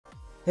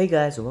Hey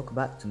guys, and welcome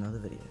back to another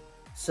video.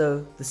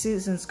 So the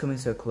season's coming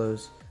to a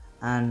close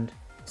and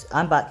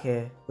I'm back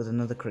here with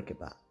another cricket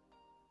bat.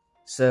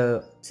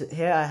 So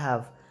here I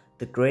have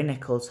the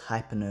Nicolls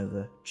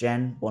Hypernova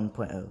Gen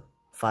 1.0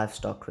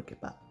 5-star cricket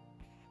bat.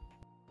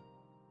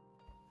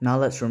 Now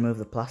let's remove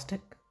the plastic.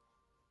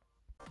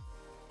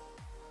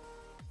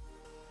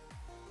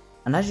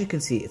 And as you can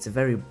see, it's a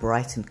very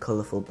bright and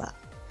colourful bat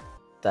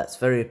that's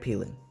very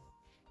appealing.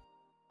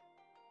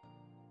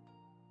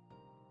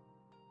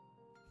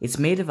 It's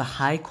made of a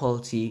high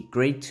quality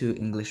grade 2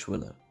 English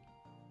willow.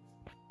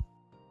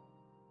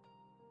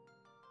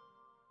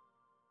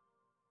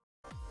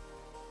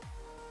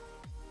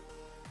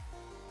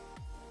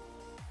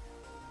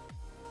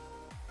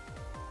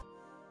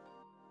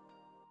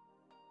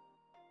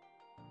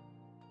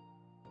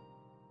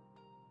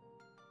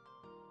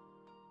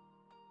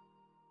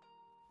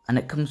 And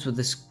it comes with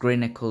this grey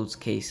Nicolls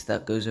case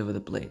that goes over the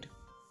blade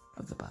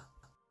of the bat.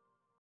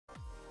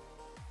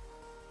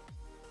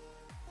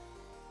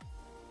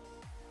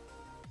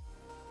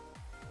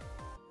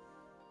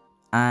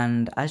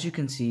 And as you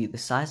can see, the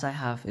size I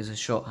have is a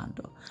short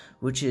handle,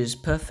 which is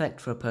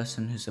perfect for a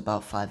person who's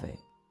about 5'8".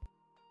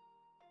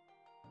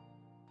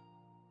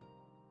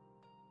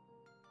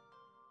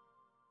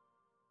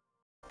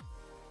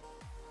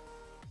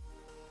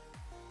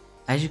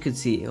 As you can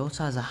see, it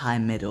also has a high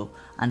middle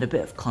and a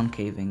bit of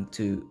concaving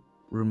to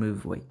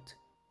remove weight,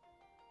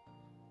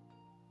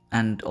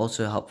 and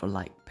also help for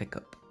light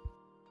pickup.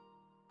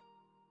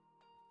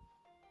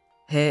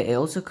 Here it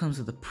also comes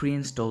with a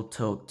pre-installed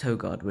toe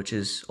guard, which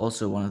is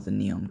also one of the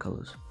neon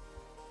colours.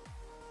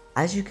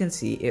 As you can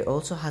see, it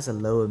also has a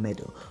lower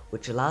middle,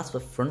 which allows for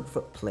front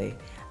foot play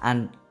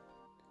and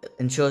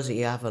ensures that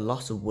you have a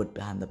lot of wood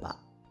behind the bat.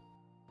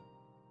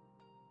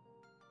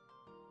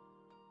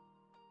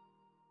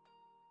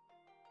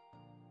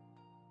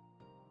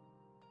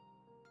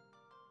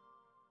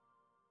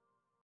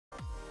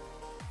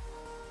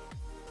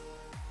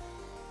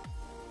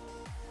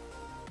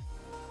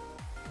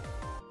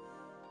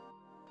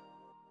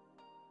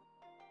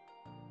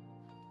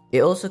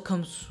 It also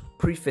comes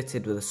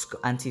pre-fitted with an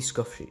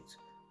anti-scuff sheet.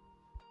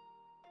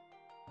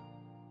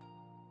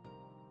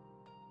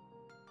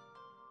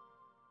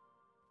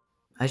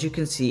 As you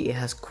can see, it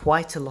has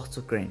quite a lot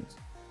of grains.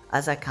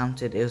 As I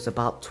counted, it was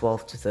about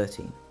 12 to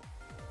 13.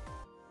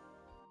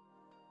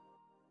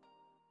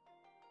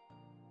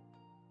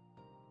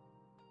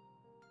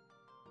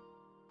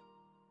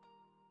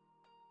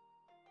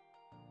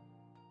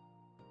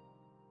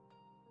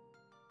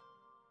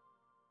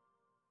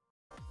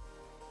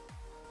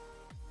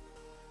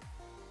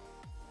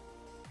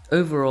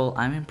 Overall,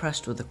 I'm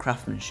impressed with the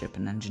craftsmanship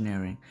and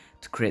engineering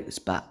to create this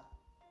bat,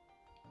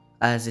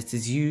 as it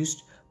is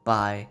used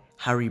by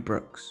Harry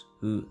Brooks,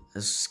 who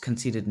has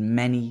conceded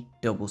many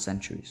double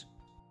centuries.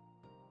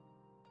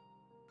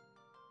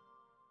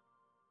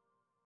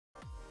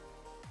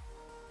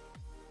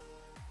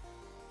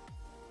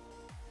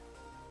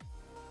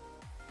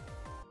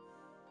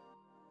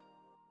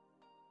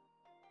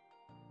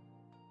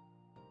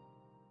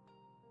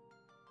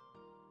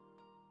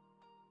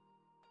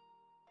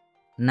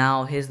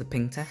 Now here's the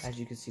ping test. As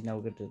you can see, now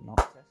we're going to do the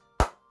knock test.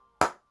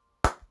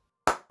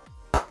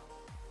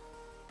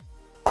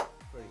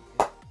 Pretty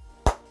good.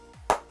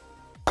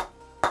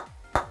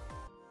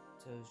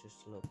 Toes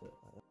just a little bit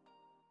like that.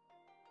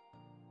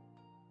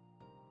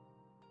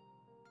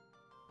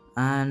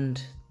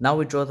 And now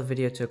we draw the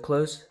video to a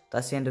close.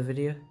 That's the end of the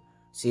video.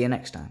 See you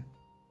next time.